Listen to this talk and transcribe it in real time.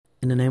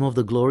In the name of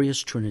the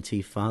glorious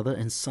Trinity, Father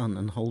and Son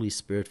and Holy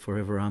Spirit,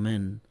 forever.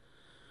 Amen.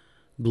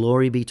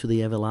 Glory be to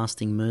the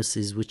everlasting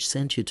mercies which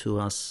sent you to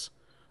us,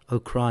 O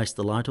Christ,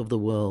 the light of the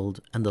world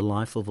and the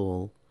life of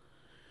all.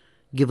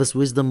 Give us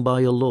wisdom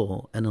by your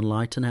law, and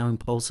enlighten our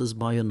impulses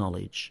by your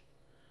knowledge.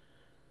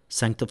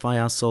 Sanctify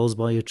our souls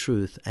by your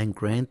truth, and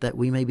grant that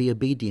we may be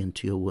obedient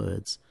to your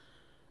words,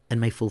 and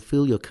may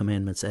fulfill your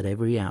commandments at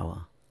every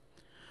hour.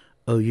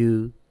 O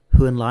you,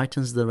 who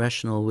enlightens the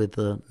rational with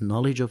the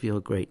knowledge of your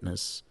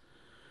greatness,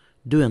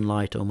 do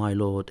enlighten, O my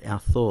Lord, our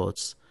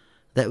thoughts,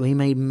 that we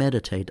may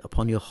meditate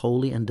upon your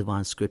holy and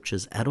divine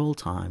scriptures at all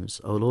times,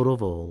 O Lord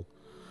of all,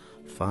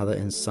 Father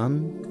and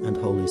Son and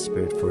Holy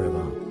Spirit,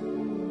 forever.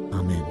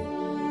 Amen.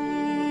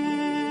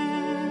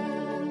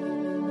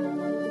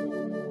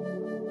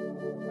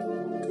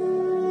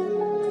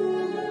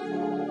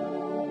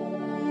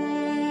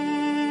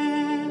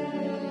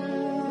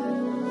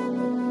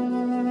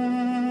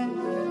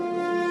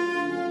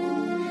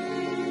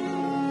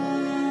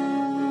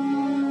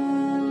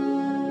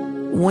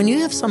 When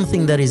you have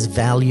something that is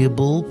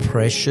valuable,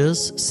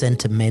 precious,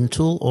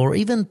 sentimental, or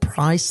even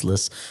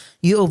priceless,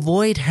 you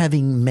avoid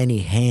having many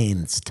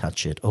hands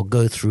touch it or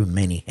go through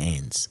many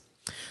hands.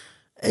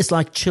 It's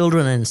like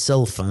children and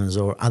cell phones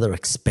or other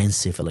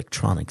expensive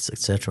electronics,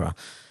 etc.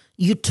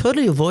 You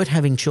totally avoid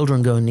having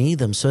children go near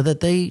them so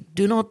that they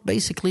do not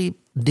basically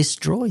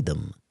destroy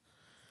them.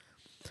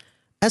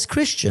 As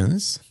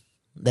Christians,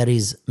 that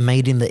is,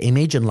 made in the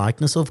image and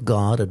likeness of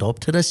God,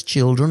 adopted as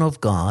children of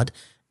God,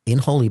 in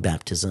holy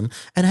baptism,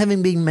 and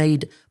having been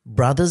made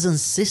brothers and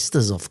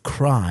sisters of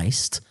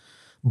Christ,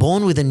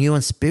 born with a new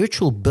and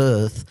spiritual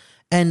birth,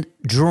 and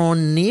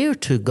drawn near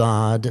to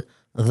God,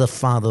 the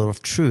Father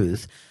of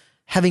truth,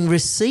 having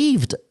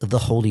received the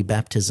holy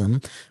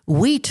baptism,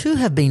 we too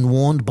have been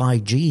warned by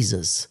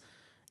Jesus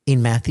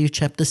in Matthew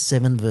chapter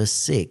 7, verse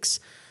 6,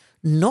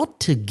 not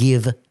to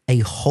give a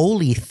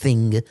holy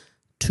thing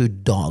to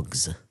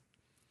dogs,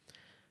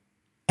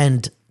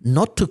 and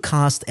not to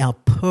cast our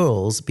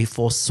pearls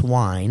before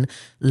swine,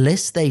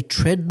 lest they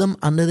tread them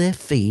under their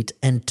feet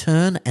and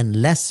turn and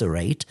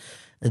lacerate,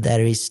 that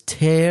is,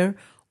 tear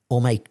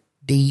or make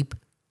deep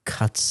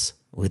cuts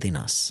within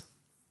us.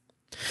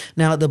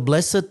 Now, the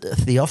blessed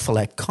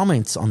Theophylact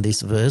comments on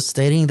this verse,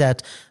 stating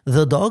that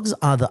the dogs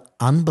are the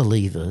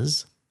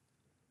unbelievers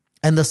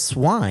and the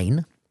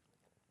swine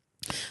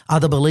are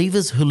the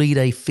believers who lead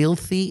a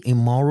filthy,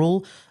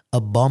 immoral,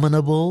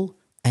 abominable,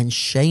 and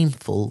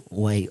shameful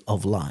way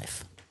of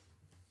life.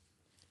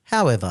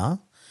 However,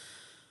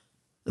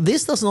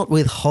 this does not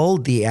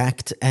withhold the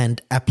act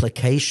and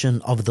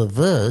application of the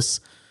verse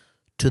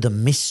to the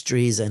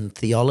mysteries and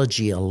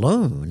theology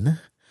alone,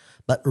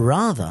 but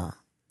rather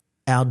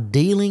our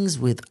dealings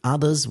with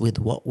others with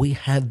what we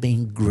have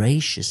been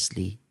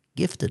graciously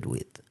gifted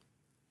with.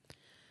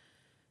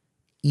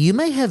 You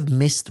may have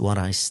missed what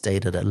I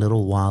stated a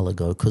little while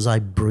ago because I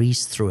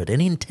breezed through it,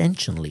 and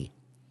intentionally.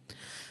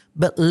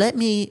 But let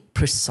me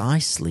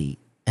precisely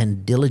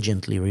and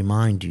diligently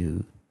remind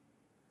you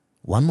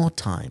one more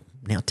time.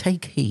 Now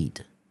take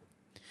heed.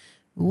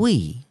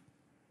 We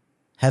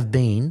have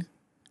been,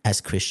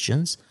 as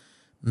Christians,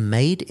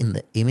 made in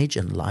the image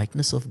and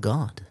likeness of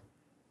God.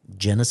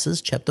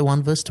 Genesis chapter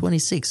 1 verse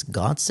 26,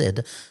 God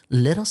said,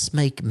 "Let us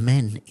make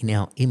men in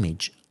our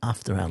image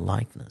after our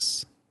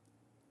likeness."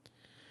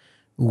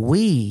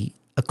 We,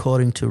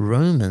 according to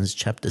Romans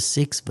chapter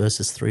 6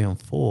 verses 3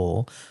 and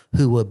 4,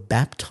 who were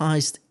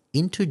baptized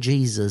into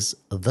Jesus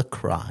the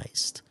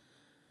Christ,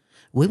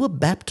 we were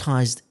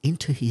baptized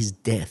into his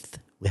death.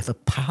 We have a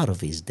part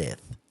of his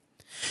death.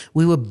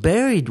 We were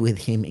buried with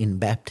him in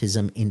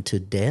baptism into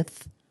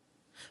death.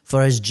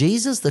 For as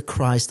Jesus the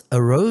Christ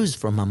arose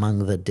from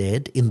among the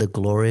dead in the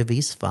glory of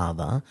his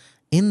Father,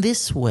 in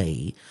this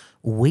way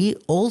we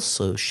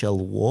also shall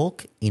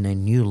walk in a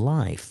new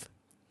life.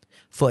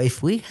 For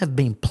if we have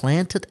been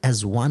planted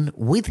as one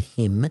with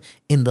him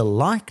in the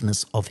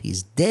likeness of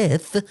his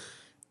death,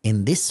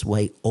 in this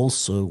way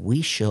also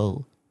we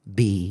shall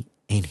be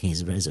in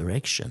his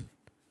resurrection,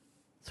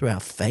 through our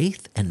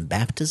faith and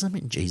baptism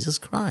in Jesus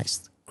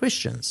Christ,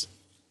 Christians.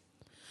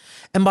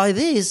 And by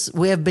this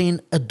we have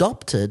been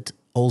adopted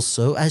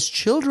also as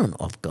children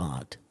of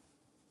God.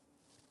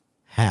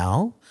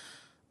 How?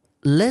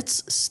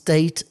 Let's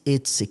state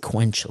it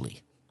sequentially.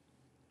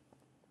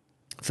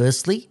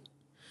 Firstly,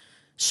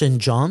 St.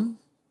 John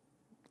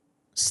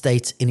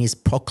states in his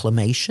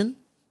proclamation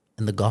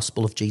in the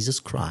gospel of Jesus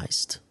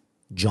Christ,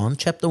 John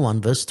chapter 1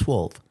 verse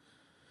 12,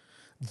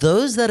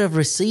 "Those that have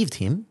received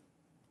him,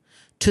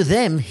 to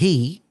them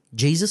he,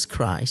 Jesus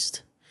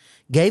Christ,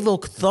 gave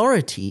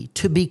authority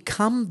to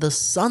become the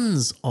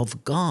sons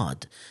of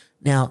God."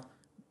 Now,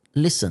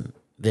 listen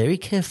very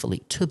carefully.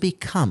 To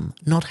become,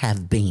 not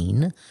have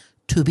been,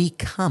 to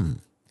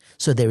become.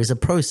 So there is a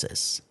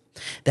process.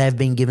 They have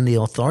been given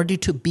the authority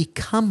to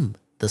become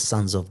the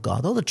sons of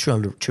God or the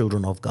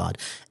children of God,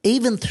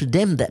 even through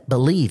them that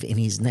believe in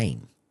his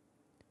name.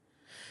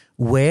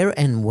 Where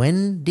and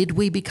when did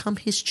we become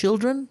his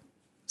children?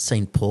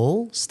 St.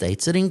 Paul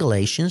states it in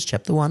Galatians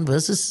chapter 1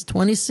 verses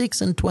 26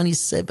 and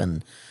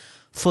 27.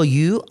 For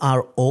you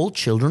are all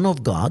children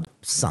of God,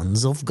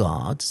 sons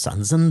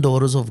and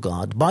daughters of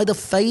God, by the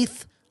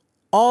faith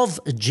of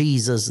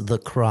Jesus the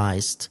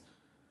Christ.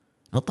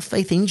 Not the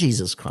faith in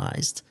Jesus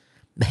Christ.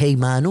 By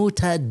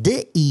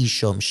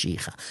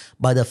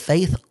the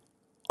faith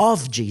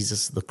of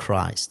Jesus the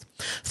Christ.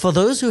 For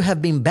those who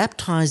have been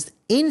baptized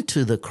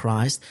into the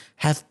Christ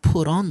have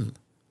put on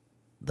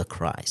the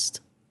Christ.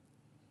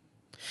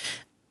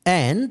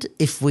 And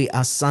if we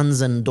are sons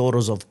and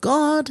daughters of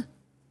God,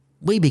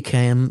 we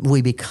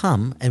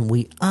become and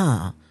we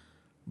are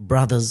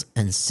brothers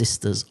and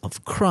sisters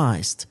of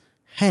Christ.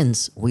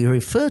 Hence, we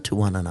refer to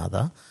one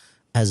another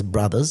as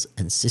brothers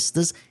and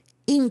sisters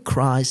in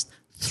Christ,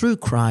 through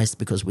Christ,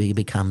 because we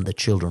become the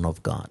children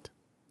of God.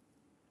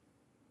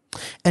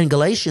 And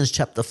Galatians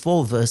chapter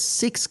 4 verse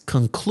 6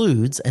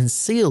 concludes and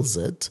seals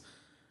it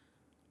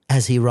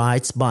as he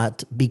writes,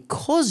 "But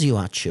because you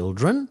are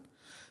children,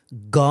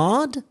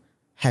 God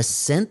has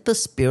sent the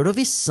Spirit of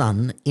His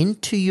Son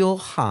into your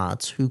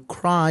hearts, who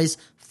cries,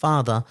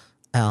 'Father,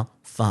 our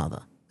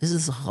Father.'" This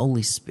is the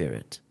Holy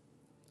Spirit.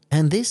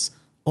 And this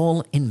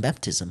all in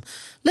baptism.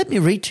 Let me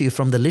read to you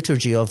from the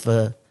liturgy of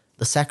the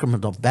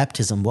sacrament of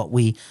baptism, what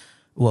we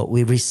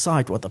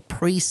recite, what the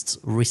priests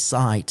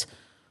recite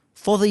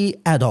for the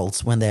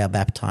adults when they are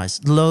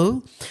baptized.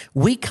 "Lo,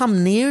 we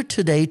come near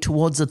today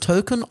towards the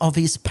token of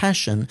His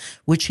passion,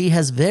 which He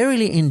has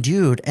verily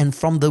endured, and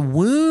from the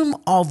womb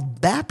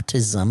of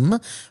baptism,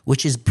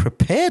 which is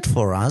prepared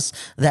for us,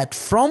 that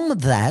from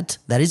that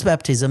is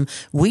baptism,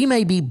 we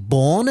may be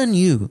born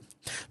anew.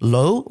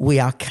 Lo, we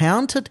are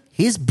counted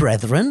His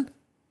brethren,"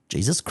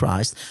 Jesus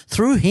Christ.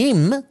 "Through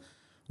Him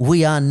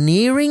we are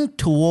nearing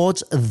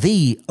towards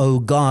Thee, O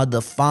God,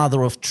 the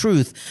Father of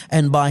truth,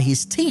 and by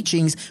His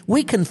teachings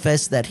we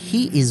confess that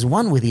He is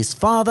one with His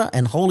Father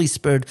and Holy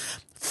Spirit.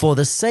 For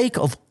the sake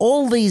of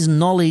all these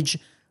knowledge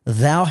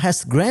Thou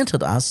hast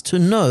granted us to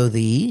know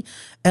Thee,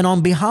 and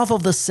on behalf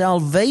of the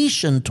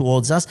salvation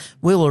towards us,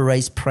 we will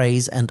raise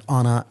praise and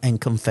honor and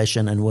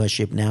confession and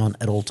worship now and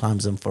at all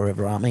times and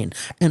forever. Amen."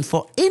 And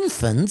for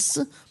infants,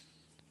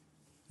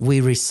 we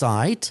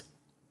recite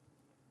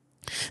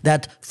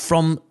that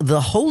from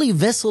the holy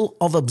vessel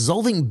of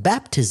absolving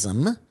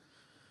baptism,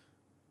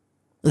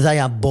 they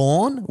are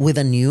born with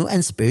a new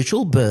and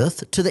spiritual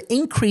birth to the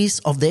increase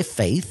of their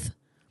faith,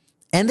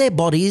 and their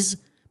bodies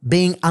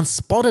being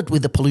unspotted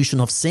with the pollution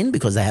of sin,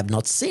 because they have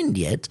not sinned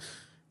yet.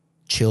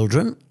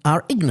 Children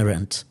are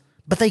ignorant,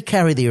 but they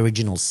carry the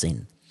original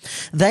sin.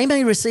 They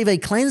may receive a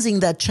cleansing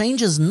that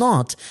changes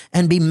not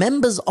and be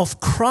members of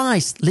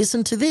Christ.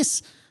 Listen to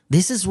this.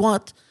 This is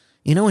what,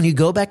 when you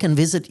go back and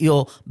visit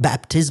your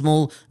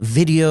baptismal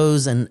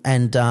videos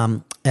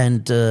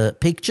and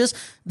pictures,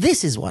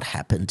 this is what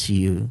happened to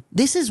you.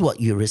 This is what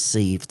you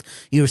received.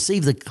 You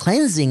received the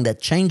cleansing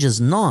that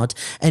changes not,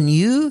 and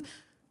you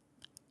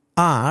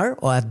are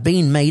or have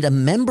been made a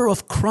member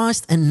of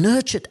Christ and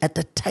nurtured at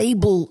the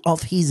table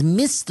of His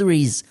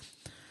mysteries.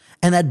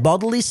 And that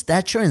bodily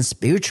stature and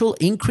spiritual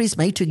increase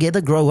may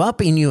together grow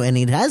up in you, and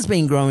it has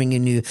been growing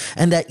in you,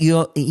 and that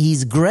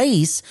His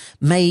grace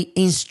may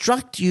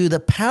instruct you the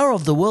power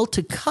of the world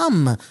to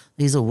come.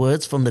 These are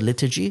words from the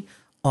liturgy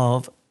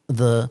of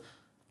the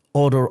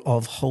order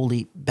of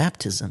holy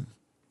baptism.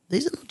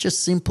 These are not just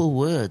simple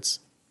words.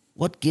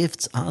 What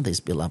gifts are these,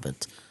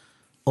 beloved?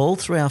 All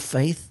through our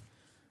faith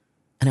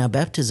and our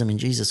baptism in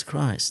Jesus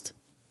Christ.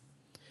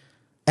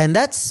 And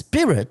that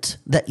Spirit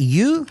that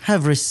you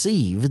have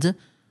received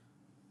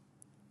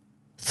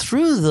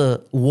through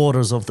the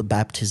waters of the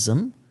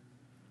baptism,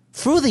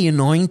 through the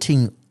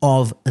anointing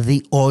of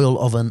the oil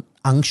of an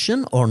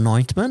unction or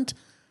anointment,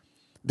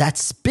 that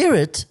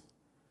Spirit,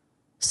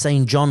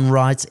 St. John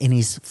writes in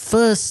his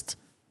first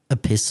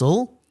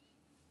epistle,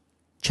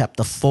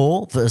 chapter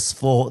 4, verse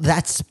 4,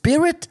 that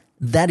Spirit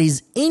that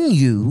is in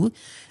you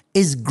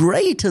is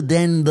greater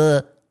than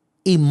the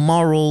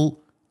immoral,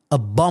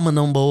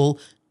 abominable,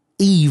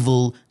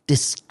 evil,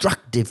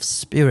 destructive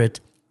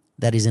spirit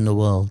that is in the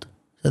world.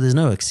 So there's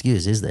no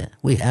excuse, is there?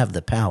 We have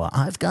the power.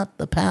 I've got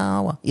the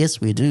power. Yes,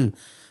 we do.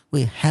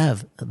 We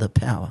have the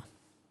power.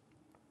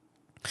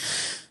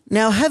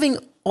 Now, having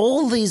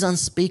all these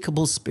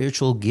unspeakable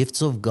spiritual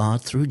gifts of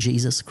God through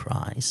Jesus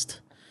Christ,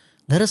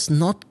 let us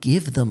not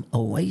give them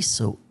away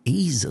so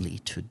easily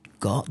to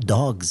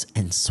dogs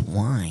and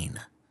swine.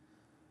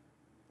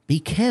 Be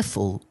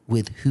careful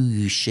with who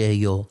you share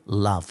your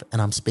love.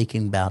 And I'm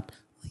speaking about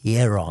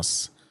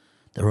eros,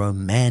 the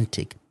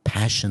romantic,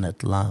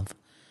 passionate love.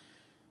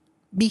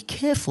 Be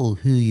careful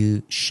who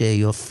you share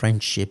your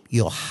friendship,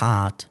 your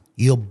heart,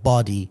 your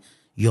body,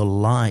 your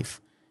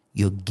life,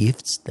 your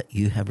gifts that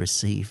you have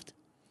received.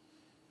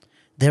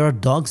 There are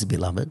dogs,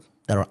 beloved,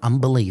 there are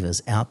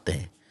unbelievers out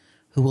there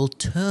who will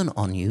turn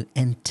on you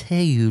and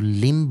tear you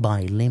limb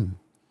by limb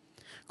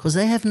because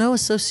they have no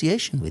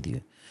association with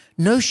you,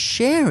 no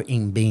share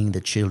in being the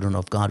children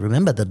of God.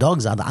 Remember, the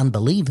dogs are the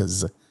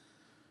unbelievers.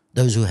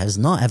 Those who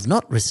have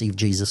not received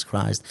Jesus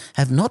Christ,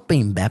 have not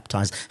been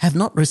baptized, have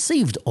not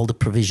received all the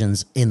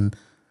provisions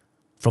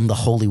from the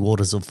holy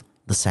waters of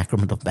the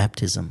sacrament of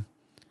baptism.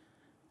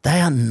 They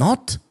are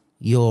not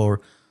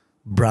your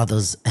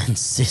brothers and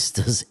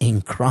sisters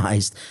in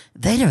Christ,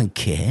 they don't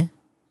care.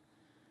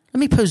 Let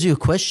me pose you a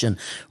question.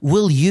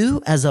 Will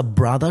you as a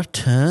brother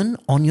turn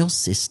on your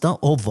sister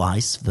or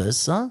vice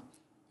versa?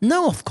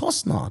 No, of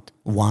course not.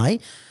 Why?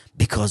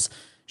 Because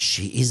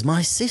she is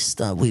my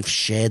sister. We've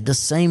shared the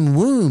same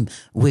womb.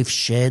 We've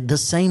shared the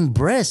same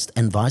breast,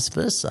 and vice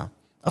versa.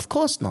 Of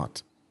course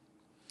not.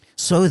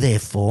 So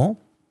therefore,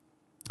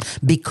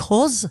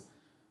 because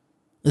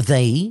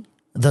they,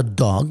 the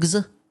dogs,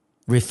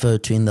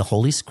 referred to in the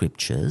Holy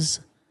Scriptures,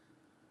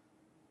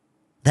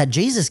 that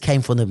Jesus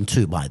came for them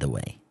too, by the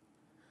way,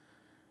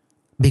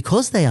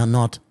 because they are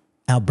not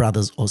our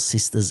brothers or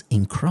sisters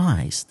in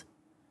Christ,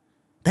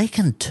 they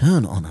can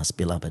turn on us,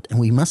 beloved, and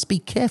we must be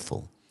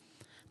careful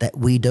that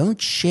we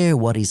don't share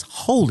what is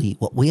holy,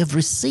 what we have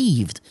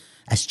received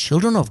as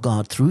children of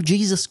God through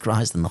Jesus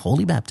Christ and the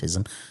holy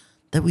baptism,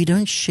 that we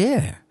don't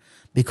share,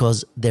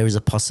 because there is a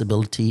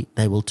possibility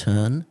they will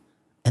turn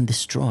and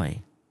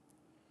destroy.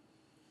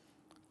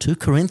 2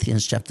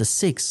 Corinthians chapter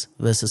 6,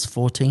 verses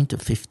 14 to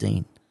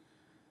 15.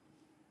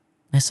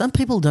 Now, some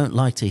people don't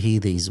like to hear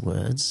these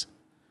words.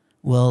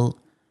 Well,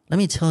 let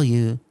me tell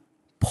you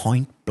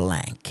point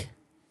blank.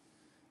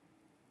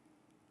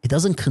 It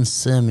doesn't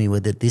concern me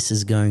whether this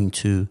is going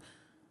to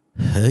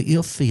hurt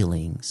your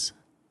feelings.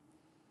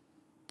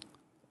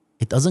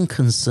 It doesn't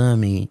concern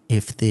me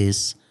if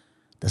this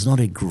does not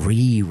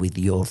agree with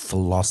your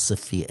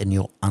philosophy and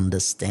your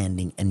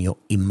understanding and your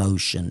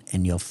emotion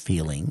and your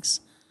feelings.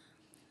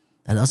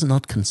 That does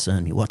not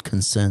concern me. What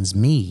concerns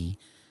me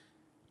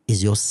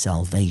is your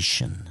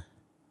salvation.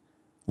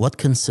 What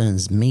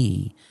concerns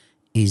me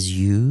is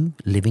you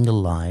living a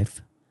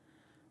life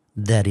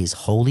that is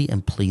holy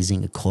and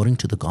pleasing according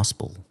to the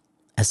gospel,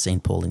 as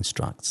St. Paul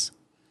instructs.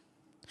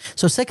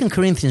 So 2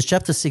 Corinthians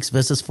chapter 6,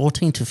 verses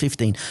 14 to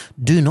 15,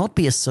 do not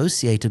be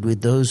associated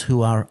with those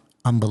who are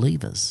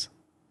unbelievers.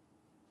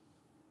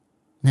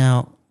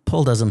 Now,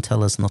 Paul doesn't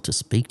tell us not to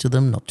speak to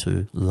them, not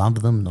to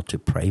love them, not to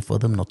pray for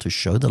them, not to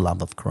show the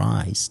love of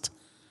Christ.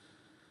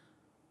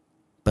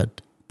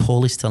 But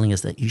Paul is telling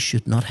us that you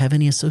should not have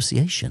any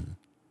association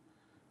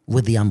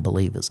with the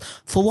unbelievers.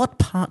 For what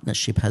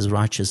partnership has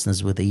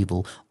righteousness with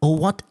evil? Or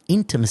what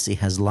intimacy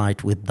has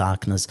light with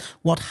darkness?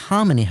 What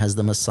harmony has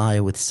the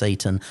Messiah with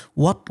Satan?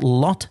 What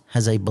lot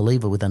has a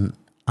believer with an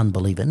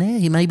unbeliever? Now,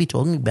 he may be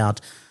talking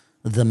about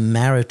the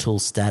marital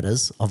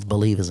status of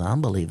believers and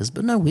unbelievers,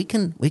 but no, we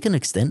can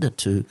extend it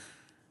to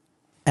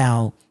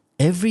our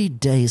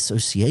everyday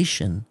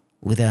association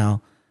with our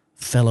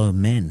fellow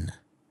men,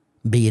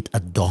 be it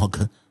a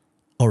dog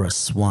or a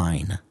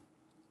swine.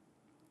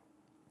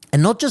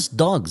 And not just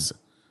dogs,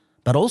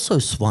 but also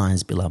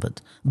swines,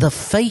 beloved, the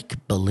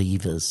fake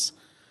believers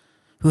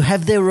who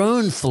have their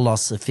own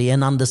philosophy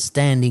and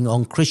understanding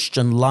on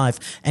Christian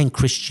life and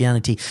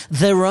Christianity,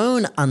 their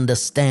own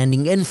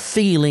understanding and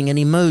feeling and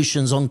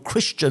emotions on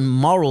Christian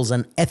morals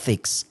and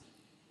ethics.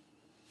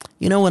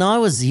 You know, when I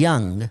was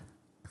young,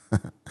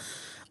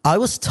 I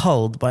was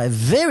told by a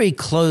very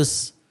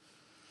close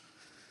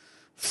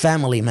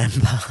family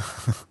member,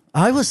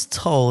 I was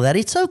told that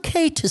it's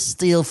okay to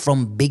steal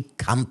from big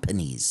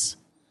companies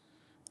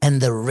and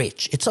the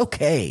rich. It's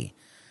okay,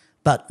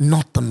 but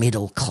not the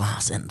middle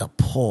class and the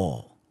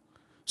poor.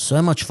 So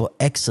much for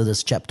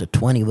Exodus chapter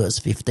 20, verse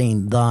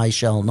 15, thou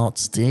shalt not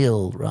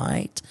steal,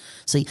 right?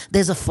 See,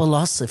 there's a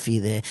philosophy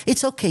there.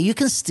 It's okay, you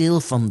can steal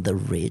from the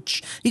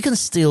rich. You can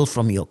steal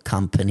from your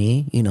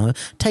company,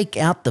 take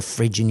out the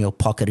fridge in your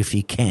pocket if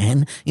you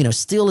can,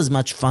 steal as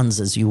much funds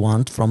as you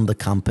want from the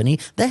company.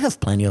 They have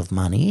plenty of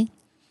money.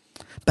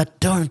 But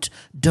don't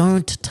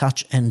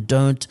touch and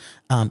don't,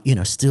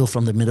 steal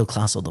from the middle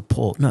class or the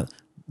poor. No,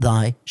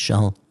 thou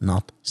shalt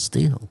not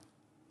steal.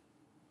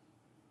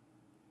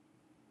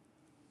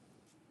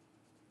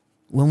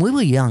 When we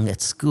were young at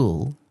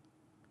school,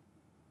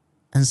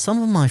 and some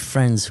of my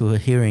friends who were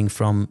hearing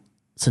from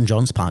St.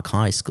 John's Park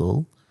High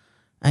School,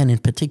 and in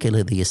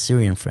particular the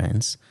Assyrian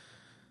friends,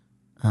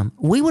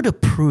 we would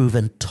approve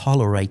and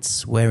tolerate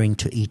swearing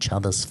to each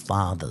other's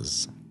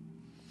fathers.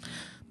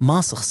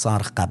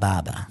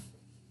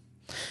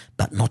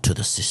 But not to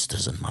the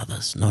sisters and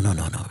mothers. No.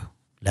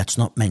 Let's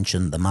not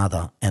mention the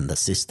mother and the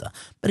sister.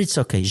 But it's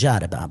okay,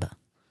 Jara Baba.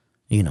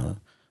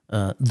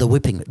 The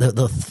whipping,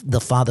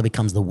 the father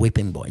becomes the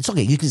whipping boy. It's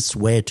okay, you can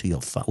swear to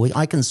your father.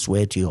 I can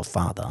swear to your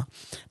father,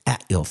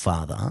 at your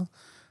father.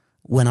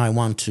 When I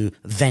want to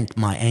vent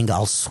my anger,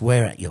 I'll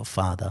swear at your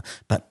father.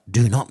 But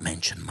do not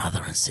mention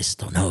mother and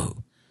sister, no.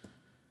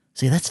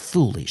 See, that's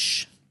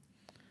foolish.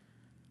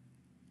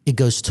 It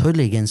goes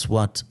totally against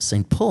what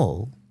St.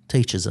 Paul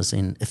teaches us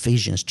in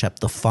Ephesians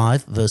chapter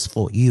 5, verse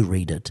 4. You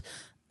read it.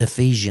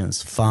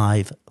 Ephesians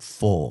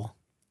 5:4.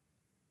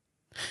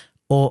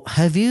 Or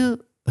have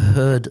you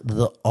heard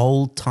the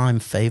old-time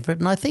favorite?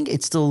 And I think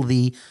it's still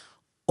the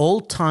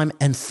all-time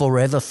and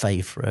forever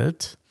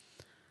favorite.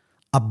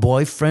 A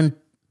boyfriend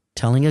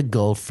telling a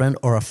girlfriend,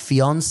 or a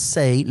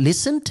fiancé.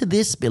 Listen to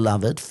this,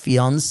 beloved.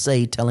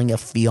 Fiancé telling a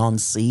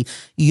fiancé,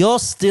 you're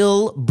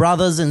still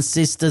brothers and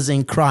sisters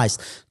in Christ.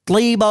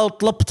 Sliba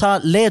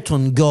tlipta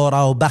letun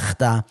gora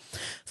bachta.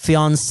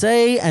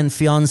 Fiancé and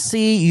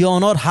fiancée, you're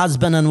not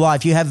husband and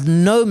wife. You have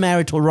no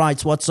marital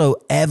rights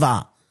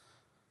whatsoever.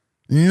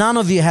 None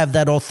of you have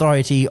that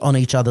authority on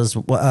each other's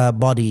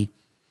body.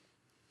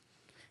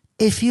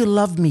 If you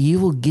love me, you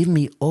will give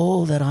me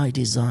all that I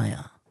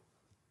desire.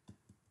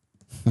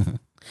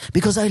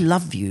 Because I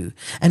love you.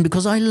 And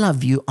because I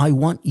love you, I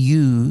want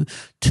you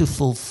to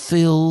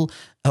fulfill,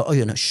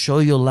 show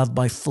your love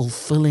by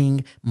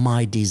fulfilling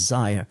my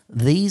desire.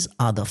 These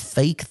are the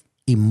fake,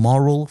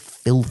 immoral,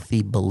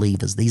 filthy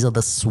believers. These are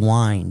the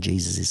swine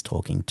Jesus is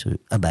talking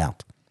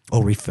about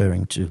or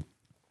referring to.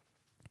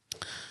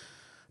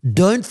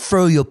 Don't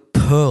throw your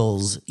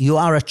pearls. You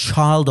are a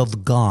child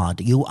of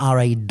God. You are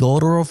a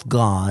daughter of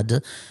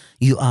God.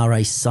 You are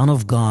a son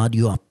of God.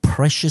 You are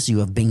precious. You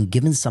have been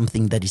given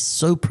something that is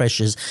so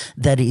precious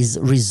that is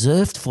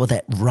reserved for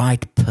that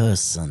right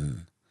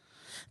person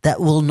that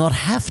will not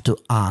have to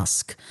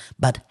ask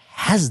but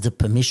has the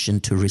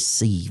permission to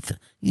receive.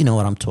 You know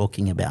what I'm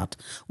talking about.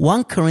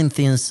 1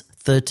 Corinthians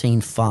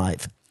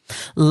 13:5.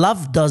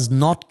 Love does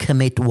not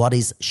commit what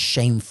is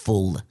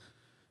shameful.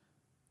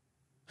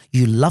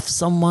 You love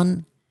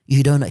someone,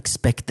 you don't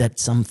expect that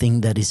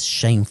something that is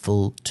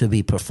shameful to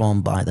be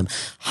performed by them.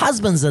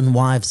 Husbands and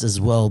wives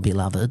as well,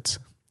 beloved.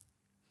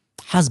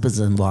 Husbands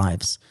and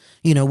wives.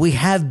 We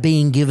have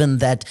been given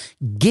that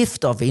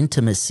gift of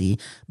intimacy,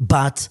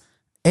 but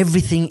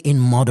everything in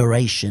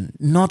moderation,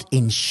 not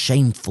in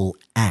shameful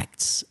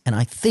acts. And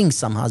I think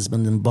some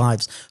husbands and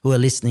wives who are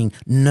listening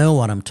know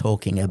what I'm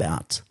talking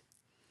about.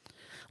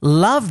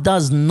 Love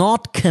does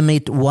not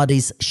commit what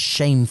is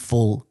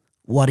shameful,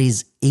 what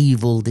is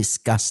evil,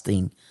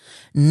 disgusting.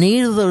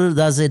 Neither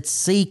does it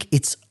seek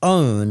its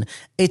own.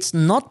 It's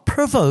not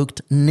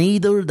provoked,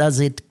 neither does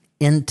it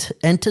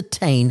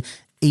entertain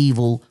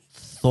evil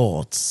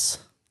thoughts.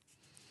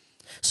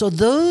 So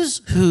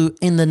those who,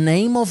 in the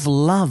name of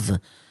love,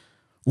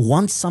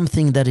 want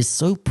something that is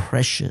so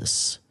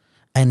precious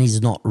and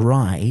is not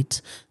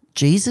right,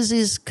 Jesus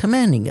is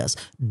commanding us,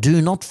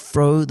 do not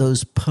throw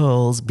those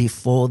pearls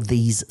before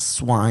these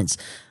swines,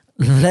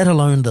 let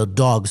alone the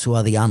dogs who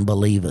are the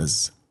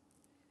unbelievers.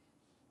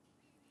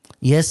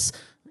 Yes,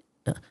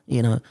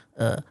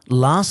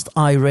 last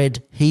I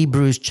read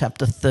Hebrews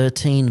chapter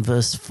 13,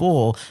 verse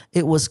 4,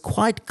 it was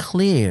quite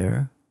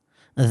clear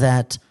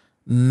that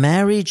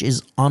marriage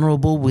is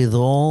honorable with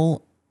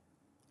all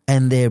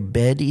and their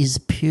bed is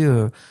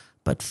pure,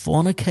 but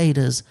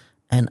fornicators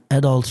and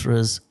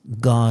adulterers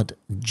God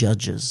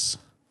judges.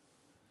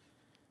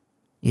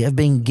 You have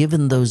been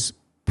given those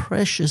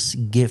precious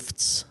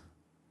gifts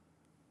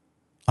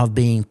of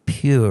being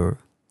pure.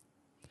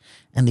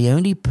 And the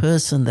only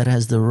person that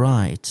has the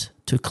right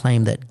to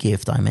claim that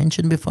gift, I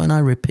mentioned before and I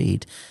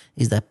repeat,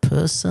 is that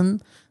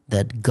person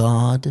that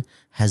God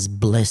has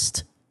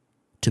blessed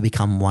to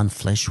become one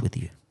flesh with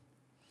you.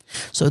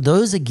 So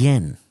those,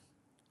 again,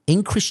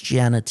 in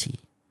Christianity,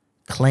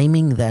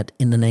 claiming that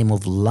in the name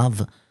of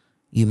love,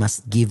 you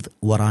must give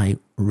what I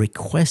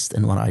request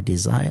and what I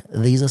desire,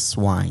 these are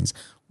swines.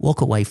 Walk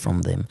away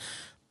from them,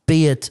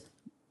 be it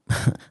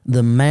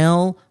the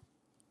male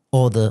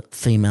or the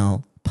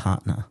female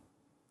partner.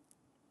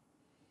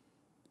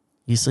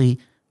 You see,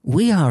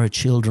 we are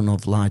children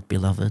of light,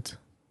 beloved.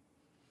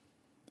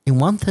 In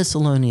 1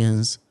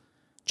 Thessalonians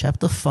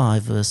chapter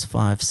 5, verse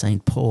 5,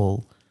 St.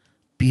 Paul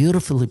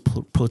beautifully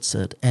puts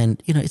it,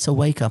 and it's a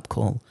wake-up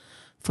call.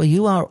 For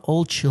you are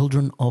all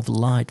children of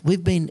light.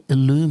 We've been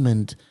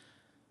illumined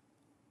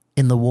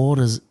in the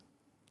waters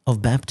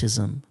of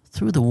baptism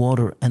through the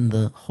water and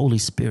the Holy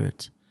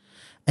Spirit.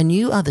 And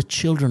you are the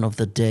children of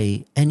the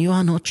day, and you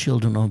are not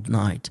children of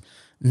night,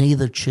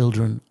 neither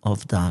children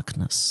of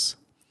darkness.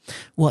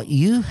 What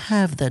you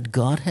have that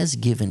God has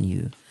given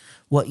you,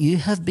 what you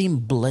have been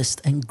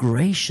blessed and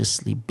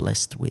graciously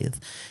blessed with,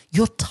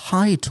 your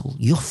title,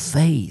 your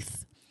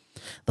faith,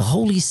 the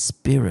Holy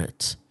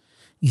Spirit,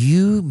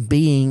 you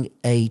being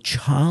a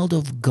child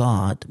of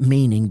God,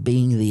 meaning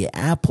being the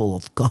apple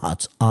of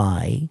God's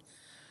eye,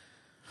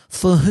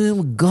 for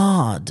whom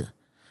God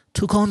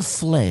took on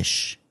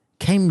flesh,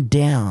 came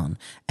down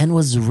and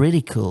was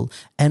ridiculed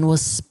and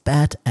was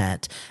spat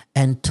at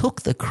and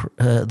took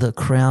the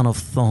crown of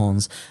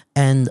thorns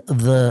and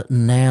the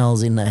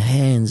nails in the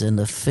hands and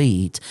the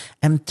feet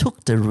and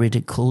took the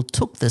ridicule,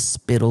 took the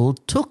spittle,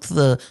 took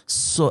the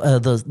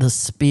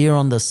spear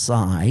on the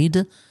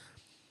side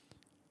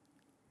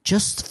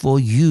just for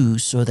you,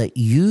 so that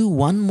you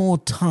one more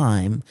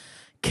time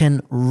can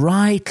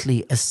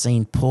rightly, as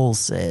St. Paul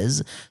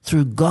says,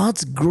 through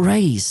God's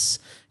grace,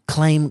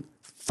 claim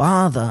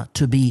Father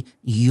to be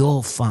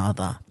your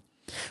Father.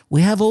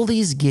 We have all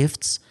these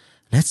gifts.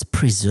 Let's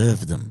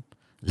preserve them.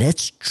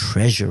 Let's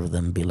treasure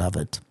them,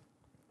 beloved.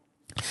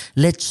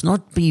 Let's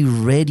not be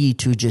ready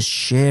to just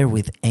share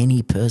with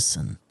any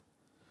person.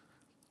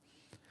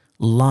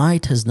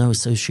 Light has no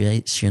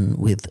association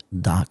with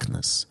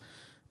darkness.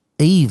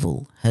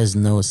 Evil has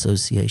no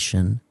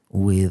association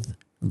with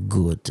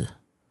good.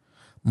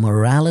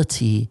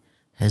 Morality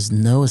has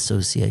no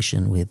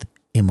association with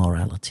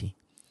immorality.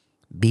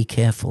 Be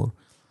careful.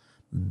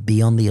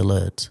 Be on the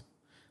alert.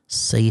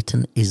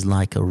 Satan is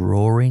like a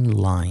roaring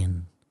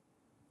lion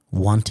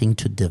wanting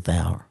to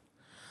devour.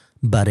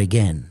 But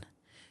again,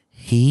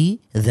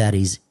 he that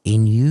is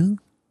in you,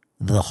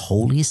 the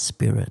Holy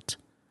Spirit,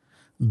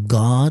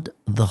 God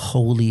the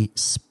Holy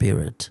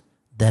Spirit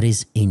that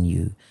is in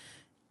you,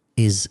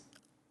 is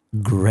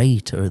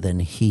greater than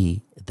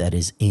he that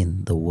is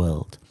in the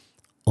world.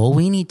 All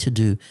we need to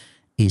do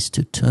is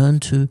to turn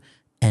to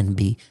and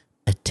be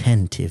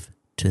attentive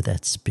to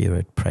that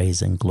Spirit.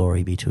 Praise and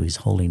glory be to his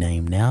holy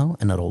name now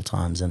and at all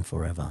times and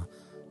forever.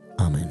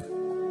 Amen.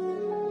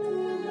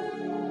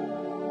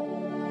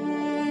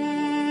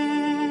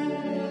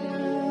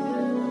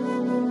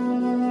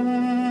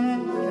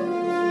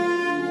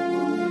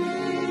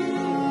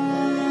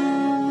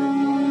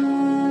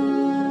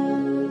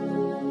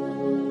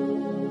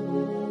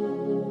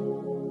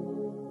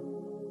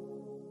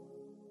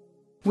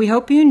 We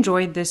hope you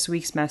enjoyed this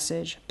week's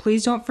message.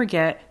 Please don't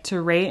forget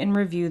to rate and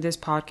review this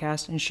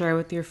podcast and share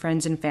with your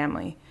friends and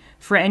family.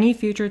 For any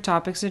future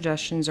topic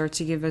suggestions or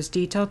to give us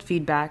detailed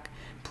feedback,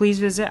 please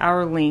visit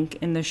our link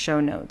in the show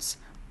notes,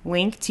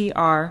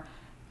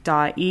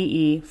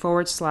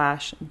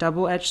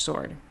 linktr.ee/double-edged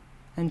sword.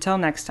 Until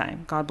next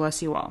time, God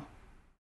bless you all.